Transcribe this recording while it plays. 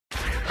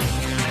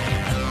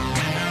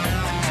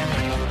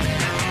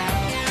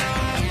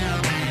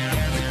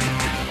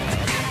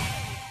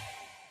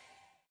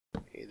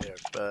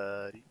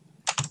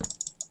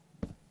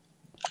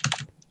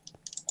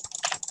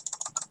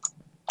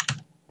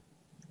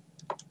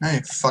Hey,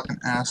 you fucking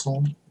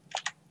asshole.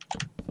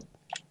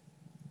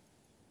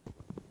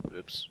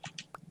 Oops.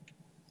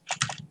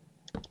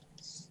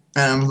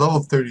 Man, I'm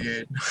level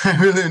 38. I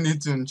really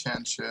need to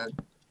enchant shit.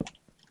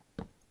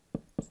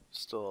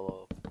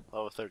 Still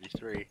level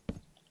 33.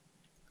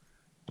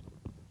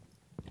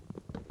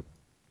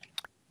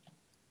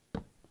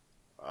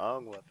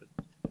 Wrong weapon.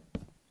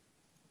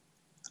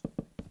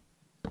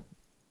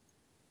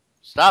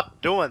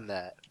 Stop doing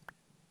that.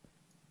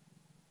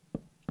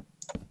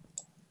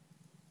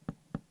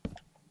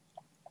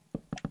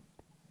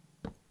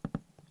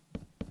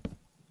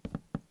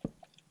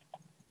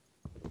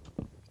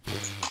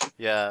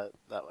 Yeah,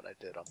 that one I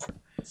did on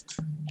purpose.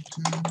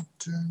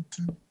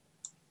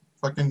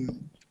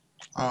 Fucking.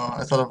 Oh,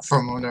 I thought for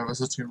a moment I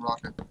was a Team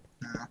Rocket.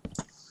 Yeah.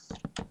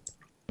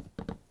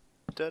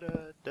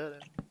 Da-da, da-da.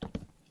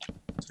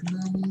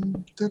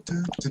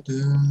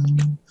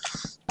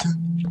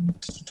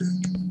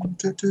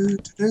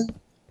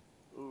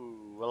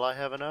 Ooh, will I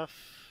have enough?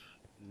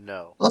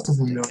 No. Lots of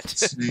them Dang know it.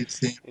 it's the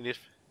theme.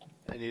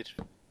 I need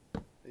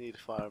to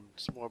farm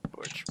some more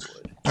birch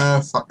wood.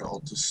 Fuck it, I'll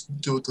just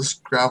do it this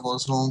gravel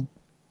as well.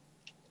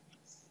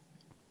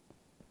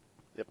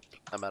 Yep,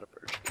 I'm out of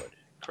birch wood.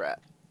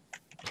 Crap.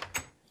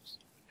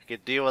 I can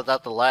deal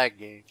without the lag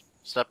game.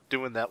 Stop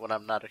doing that when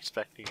I'm not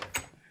expecting it.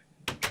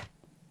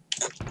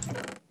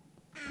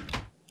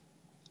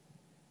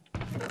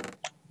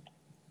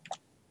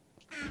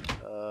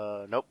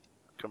 Nope.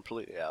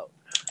 Completely out.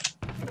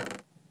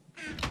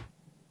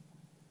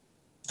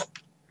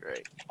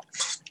 Great.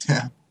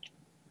 Yeah.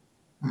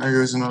 And there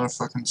goes another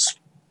fucking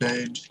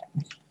spade.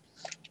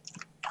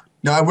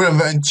 No, I would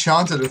have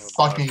enchanted a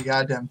fucking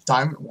goddamn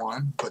diamond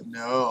one, but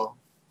no.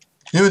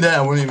 Even then,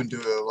 I wouldn't even do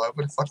it. Why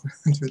would the fuck would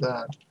I do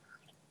that?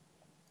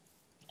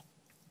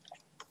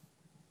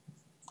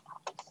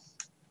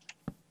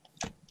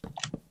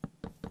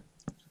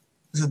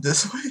 Is it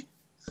this way?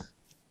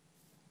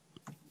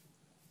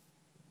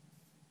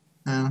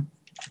 Yeah.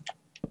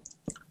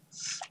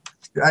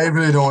 I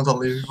really don't want to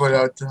leave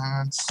without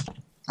diamonds.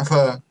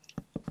 I've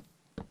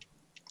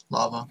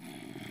lava.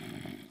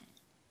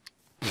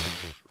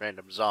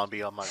 Random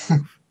zombie on my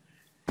roof.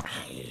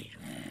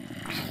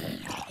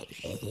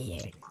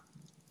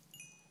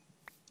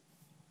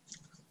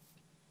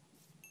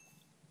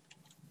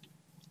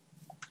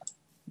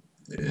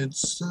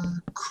 It's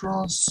a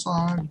cross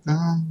I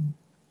bound.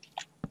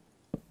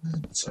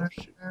 It's Oh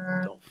shoot.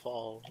 Don't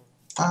fall.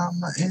 on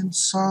my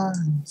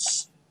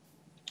insides.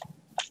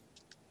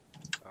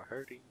 Are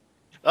hurting.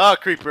 Oh,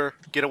 creeper!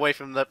 Get away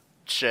from the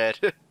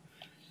shed.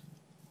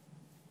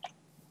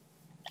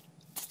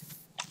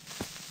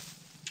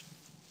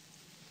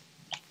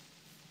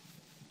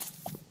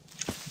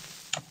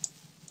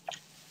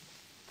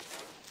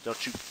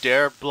 Don't you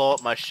dare blow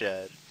up my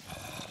shed.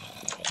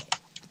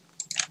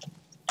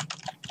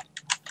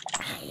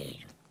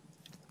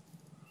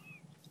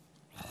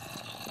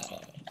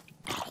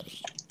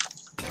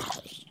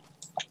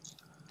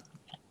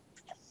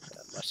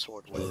 My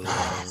sword went.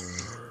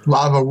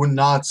 Lava would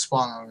not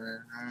spawn over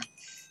here, right?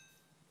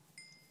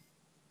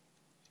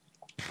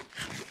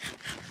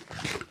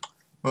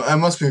 Well, it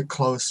must be a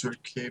closer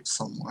cave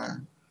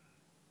somewhere.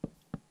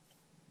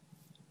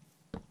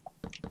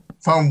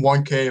 Found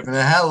one cave and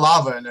it had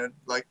lava in it,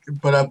 like,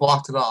 but I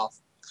blocked it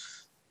off.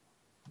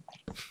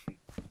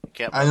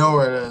 Can't I know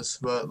where it is,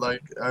 but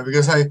like,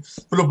 because I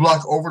put a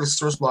block over the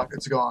source block,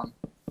 it's gone.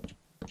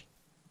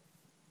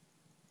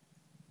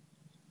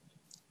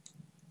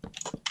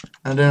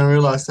 I didn't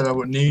realize that I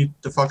would need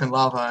the fucking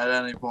lava at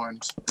any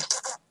point.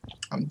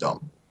 I'm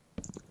dumb.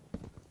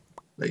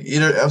 Like,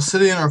 either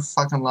obsidian or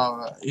fucking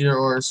lava. Either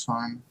or is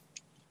fine.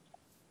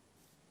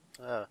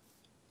 Ah,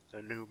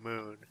 a new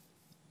moon.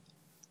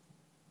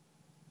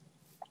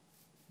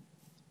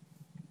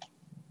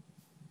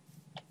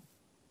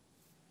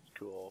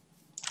 Cool.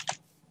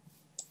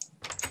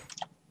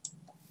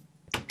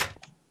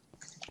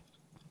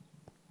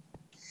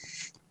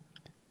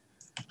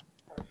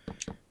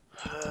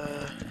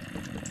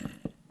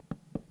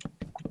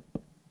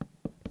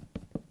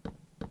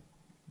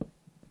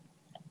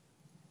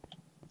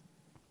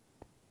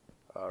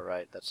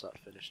 Alright, that's not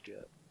finished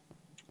yet.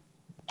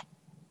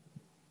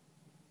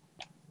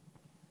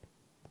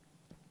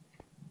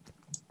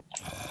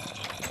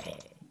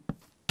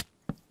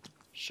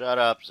 Shut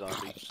up,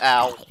 zombie.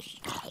 Ow!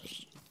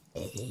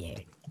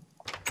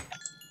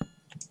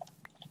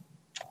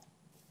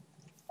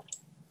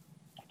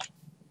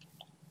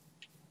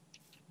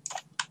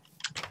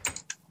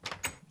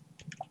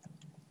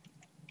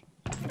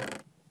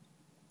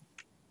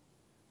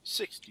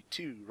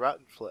 $62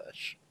 rotten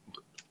flesh.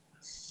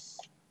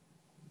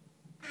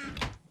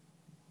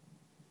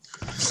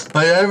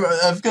 Like,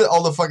 I've got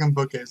all the fucking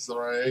bookcases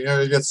already. I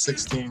already got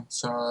 16,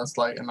 so that's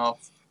like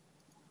enough.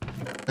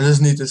 I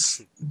just need to.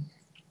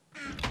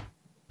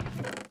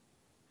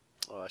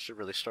 Oh, I should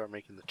really start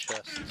making the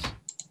chests.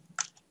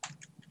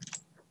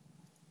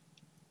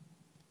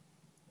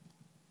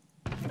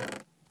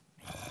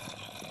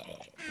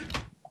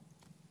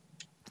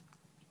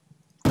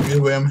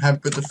 Anyway, I'm happy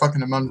with the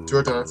fucking amount of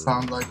dirt that I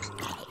found. Like,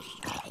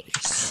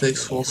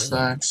 6 full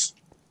stacks.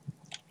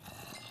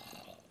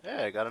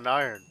 Yeah, I got an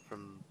iron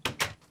from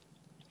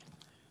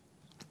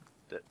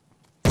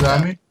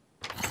Zombie?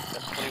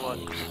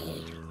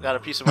 21. Got a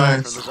piece of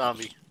iron from Nice. the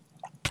zombie.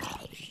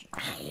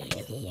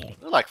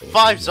 There are like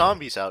 5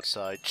 zombies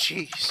outside.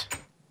 Jeez.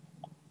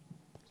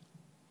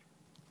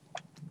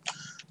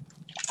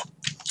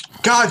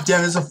 God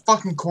damn, there's a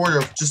fucking quarter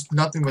of just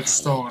nothing but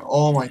stone.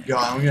 Oh my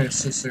god, I'm getting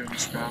so sick of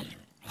this crap.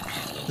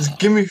 Just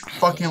give me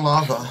fucking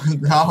lava.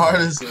 How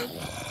hard is it?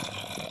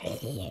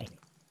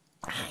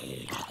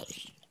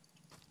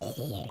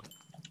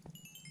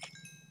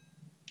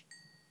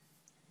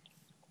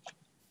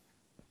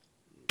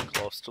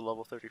 Close to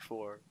level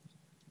 34.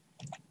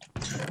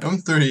 I'm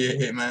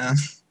 38, man.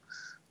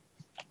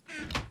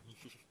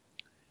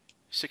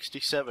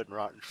 67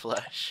 rotten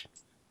flesh.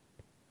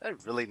 I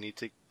really need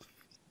to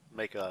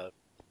make a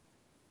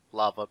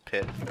lava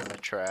pit in my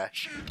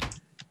trash.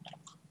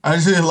 I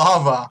just need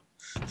lava.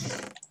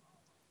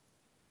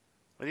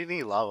 What do you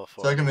need lava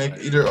for? So I can make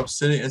anyway? either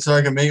obsidian, so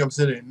I can make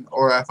obsidian,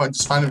 or if I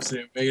just find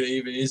obsidian, make it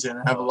even easier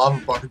and have a lava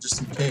bucket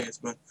just in case,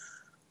 but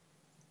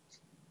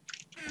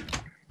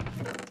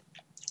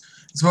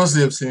it's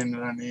mostly obsidian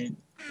that I need.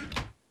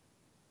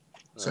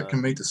 So I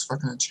can make this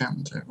fucking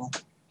enchantment table.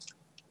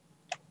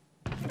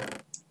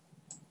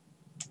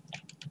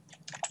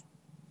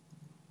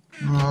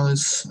 I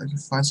can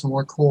find some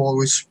more coal,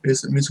 which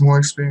basically means more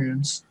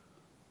experience.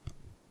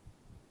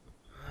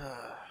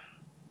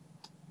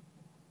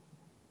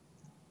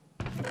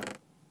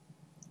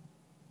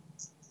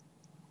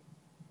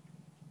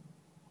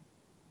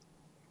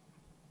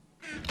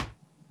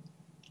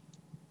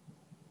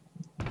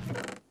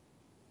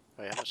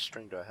 Wait, how much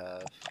string do I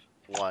have?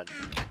 1. God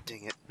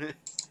dang it.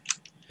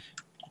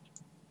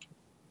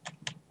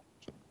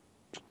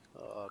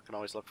 I can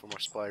always look for more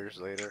spiders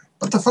later.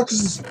 What the fuck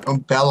is this? Oh,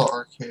 Bella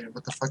Arcade.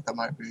 What the fuck that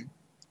might be?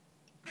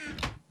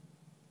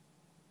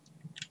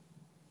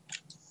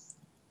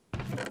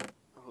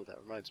 Oh, that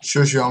reminds me.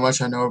 Shows you how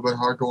much I know about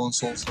hard gold and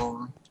soul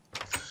silver.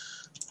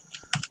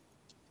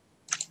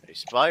 Hey,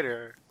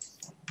 spider!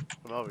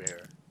 Come over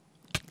here.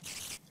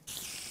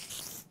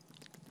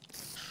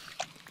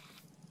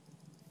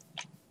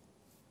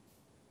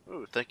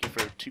 Ooh, thank you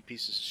for 2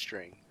 pieces of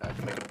string. I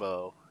can make a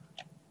bow.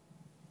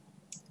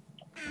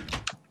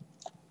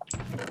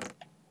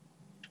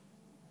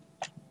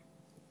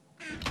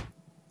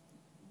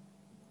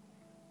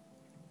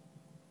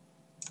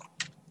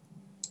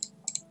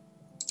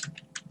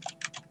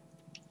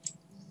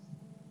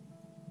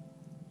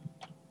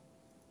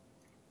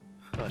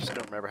 I still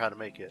don't remember how to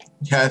make it.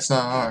 Yeah, it's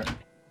not hard.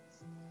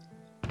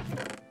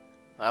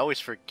 I always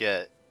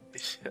forget.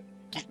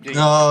 Keep getting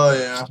Oh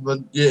yeah, but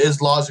yeah,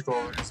 it's logical.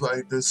 It's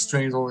like the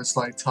string's always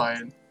like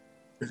tied.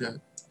 Okay.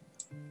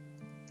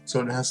 So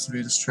it has to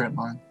be the straight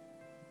line.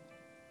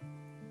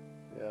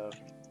 Yeah.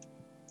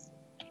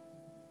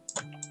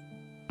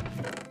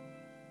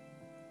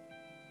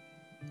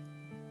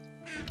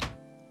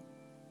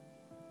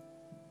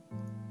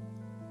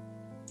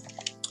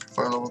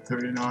 Fire level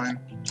 39.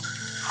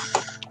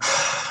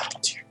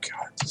 Dear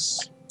God,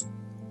 this.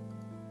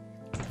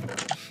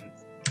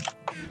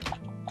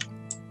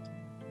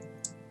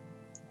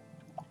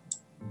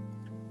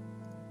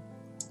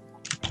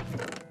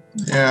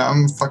 Yeah,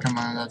 I'm fucking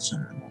mad at that shit.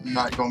 I'm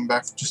not going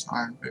back for just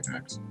iron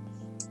pickaxe.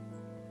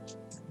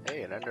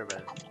 Hey, an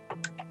Enderman.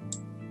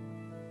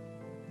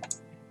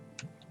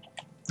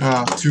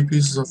 2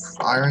 pieces of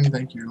iron,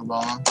 thank you,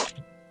 Obama.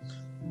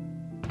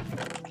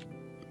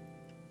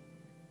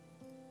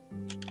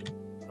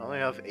 I only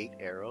have 8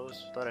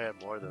 arrows. Thought I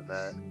had more than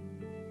that.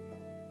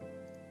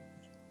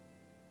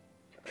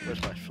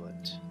 Where's my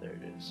flint? There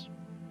it is.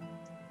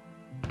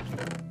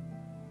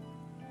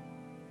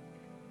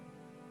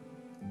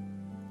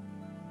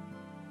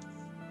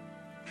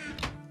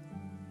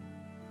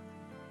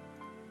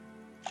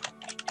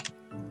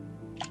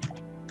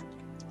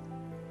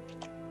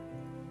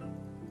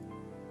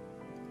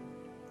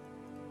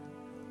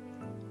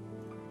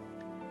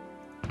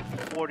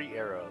 "40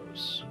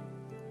 arrows.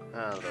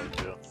 Oh, that'll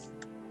do.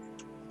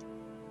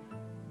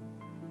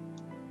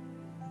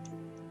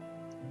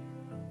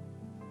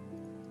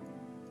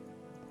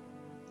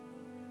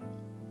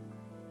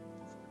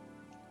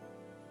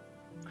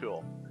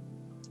 Cool.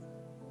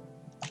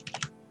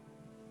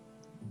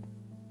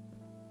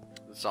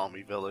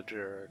 Zombie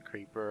villager,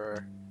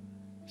 creeper,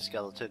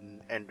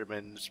 skeleton,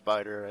 enderman,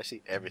 spider. I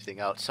see everything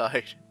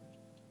outside.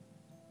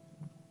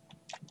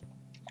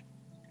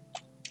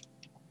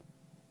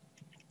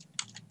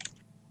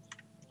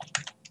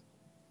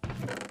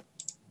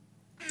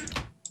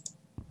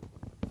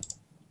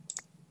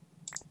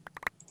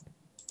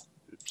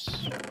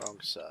 Oops, wrong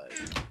side.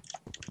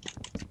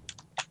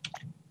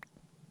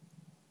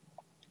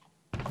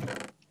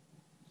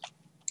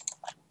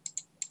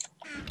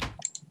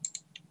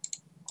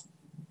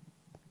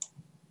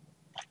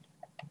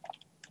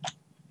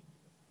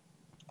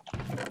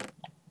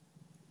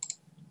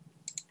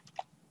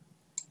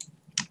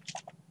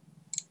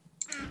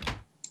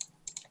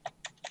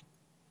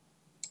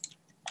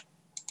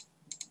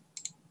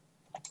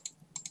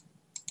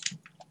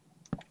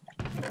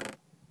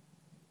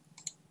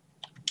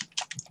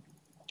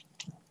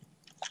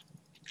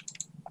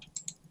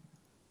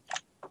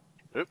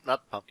 Oop,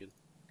 not the pumpkin.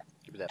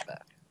 Give me that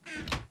back.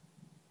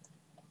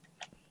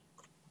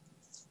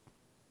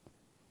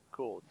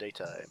 Cool,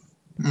 daytime.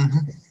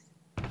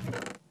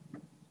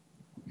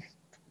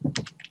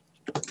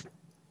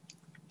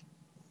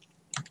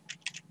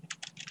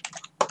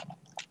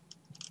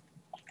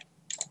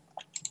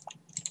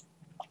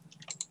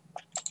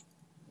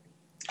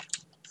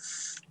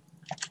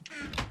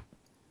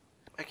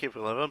 I can't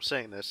believe I'm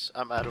saying this.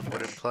 I'm out of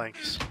wooden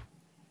planks.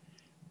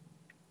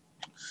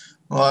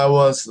 Well, I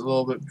was a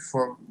little bit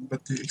before,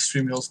 but the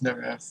extreme hills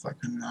never have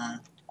fucking.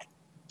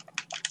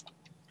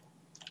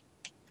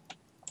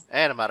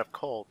 And I'm out of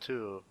coal,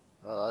 too.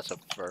 Oh, that's a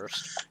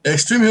first. The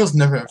extreme hills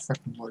never have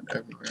fucking wood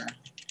everywhere.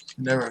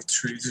 Never have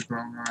trees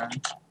growing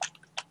around.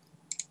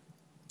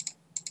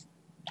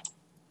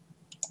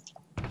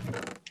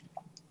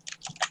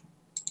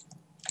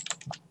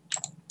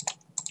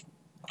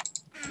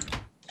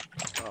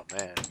 Oh,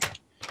 man.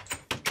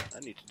 I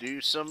need to do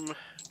some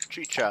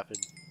tree chopping.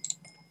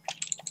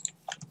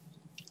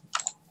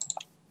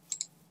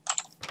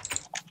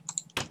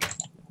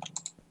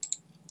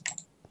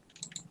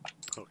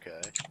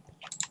 Okay.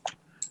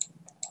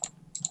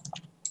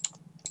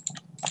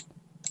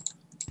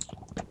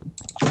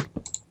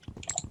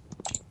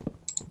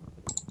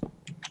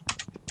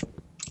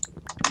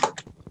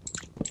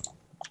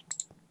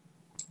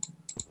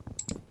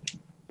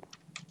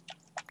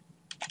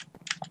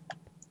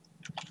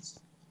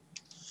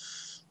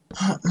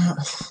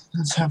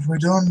 That's halfway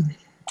done.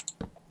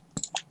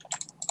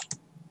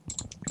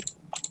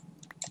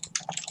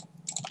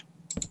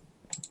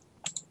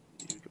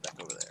 You get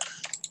back over there.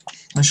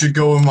 I should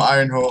go with my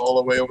iron hoe all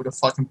the way over the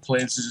fucking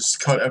plains to just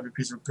cut every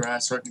piece of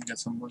grass so I can get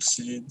some more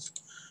seeds.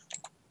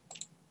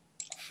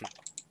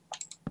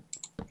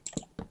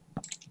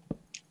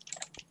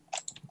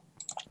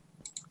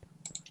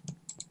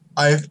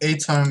 I have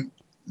 8 time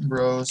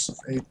rows of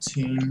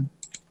 18,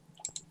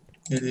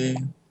 80,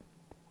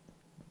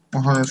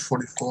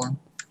 144.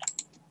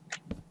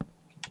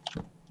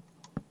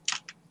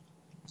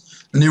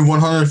 I need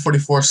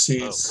 144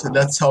 seeds. Oh.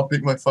 That's how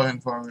big my fucking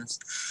farm is.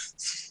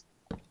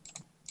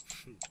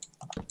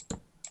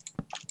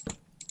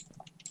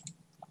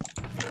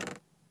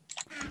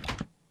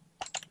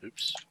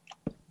 Oops.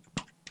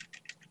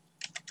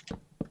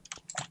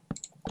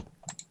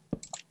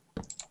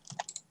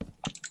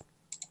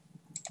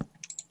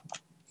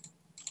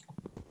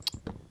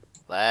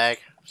 Lag.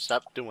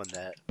 Stop doing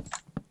that.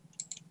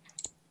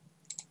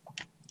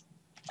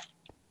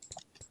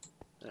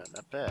 Yeah,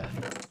 not bad.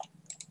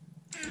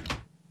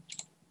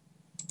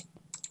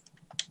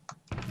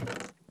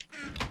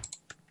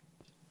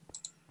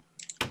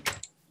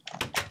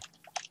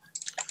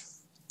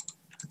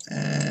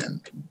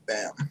 And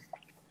bam.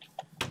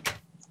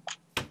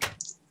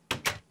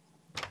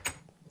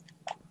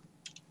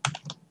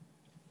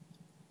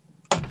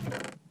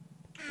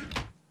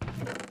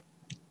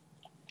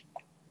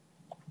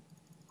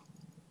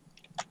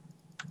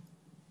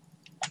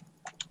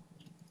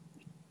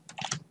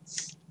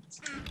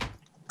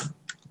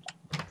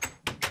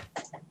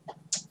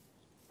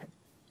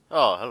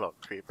 Oh, hello,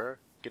 creeper.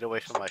 Get away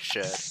from my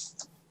shed.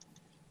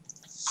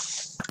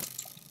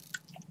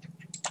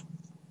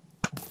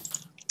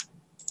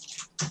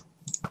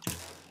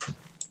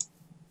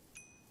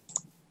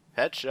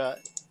 Headshot.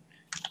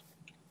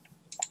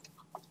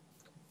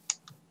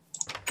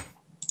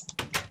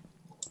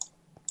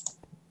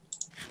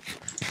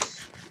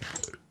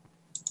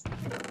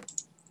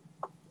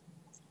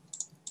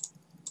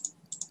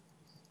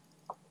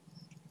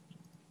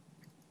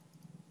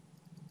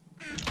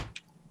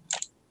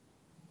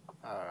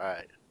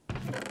 Alright.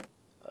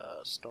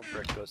 Stone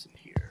brick goes in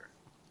here.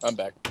 I'm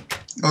back.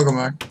 Welcome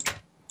back.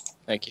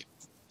 Thank you.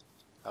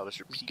 How was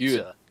your pizza?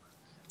 Good.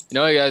 You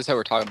know, you guys, how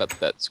we're talking about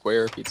that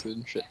square pizza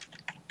and shit?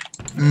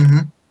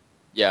 Mm-hmm.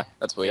 Yeah,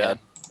 that's what we had.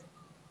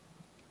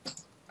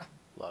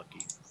 Lucky.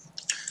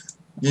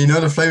 You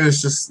know the flavor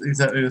is just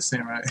exactly the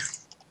same, right?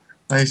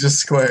 Like, it's just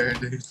square,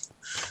 dude.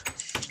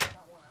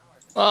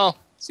 Well,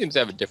 seems to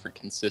have a different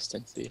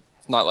consistency.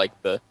 It's not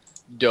like the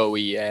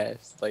doughy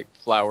ass, like,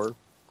 flour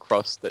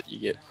crust that you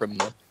get from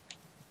the...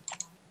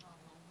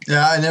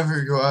 Yeah, I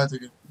never go out to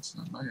get pizza.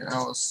 Like, I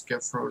always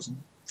get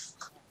frozen.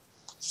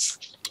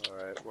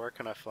 Alright, where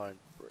can I find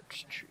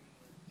birch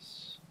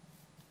trees?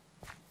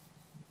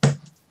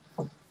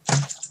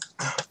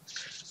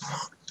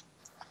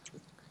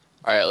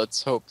 Alright,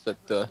 let's hope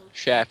that the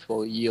shaft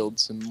will yield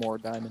some more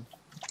diamond.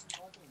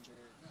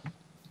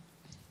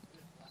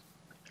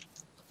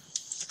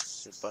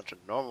 There's a bunch of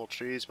normal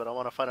trees, but I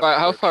want to find a Alright,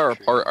 how birch far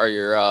tree. apart are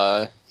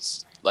your,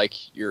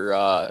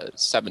 your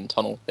 7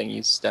 tunnel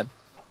thingies then?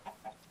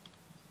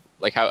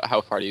 Like,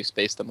 how far do you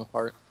space them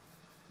apart?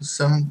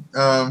 7,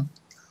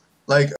 like,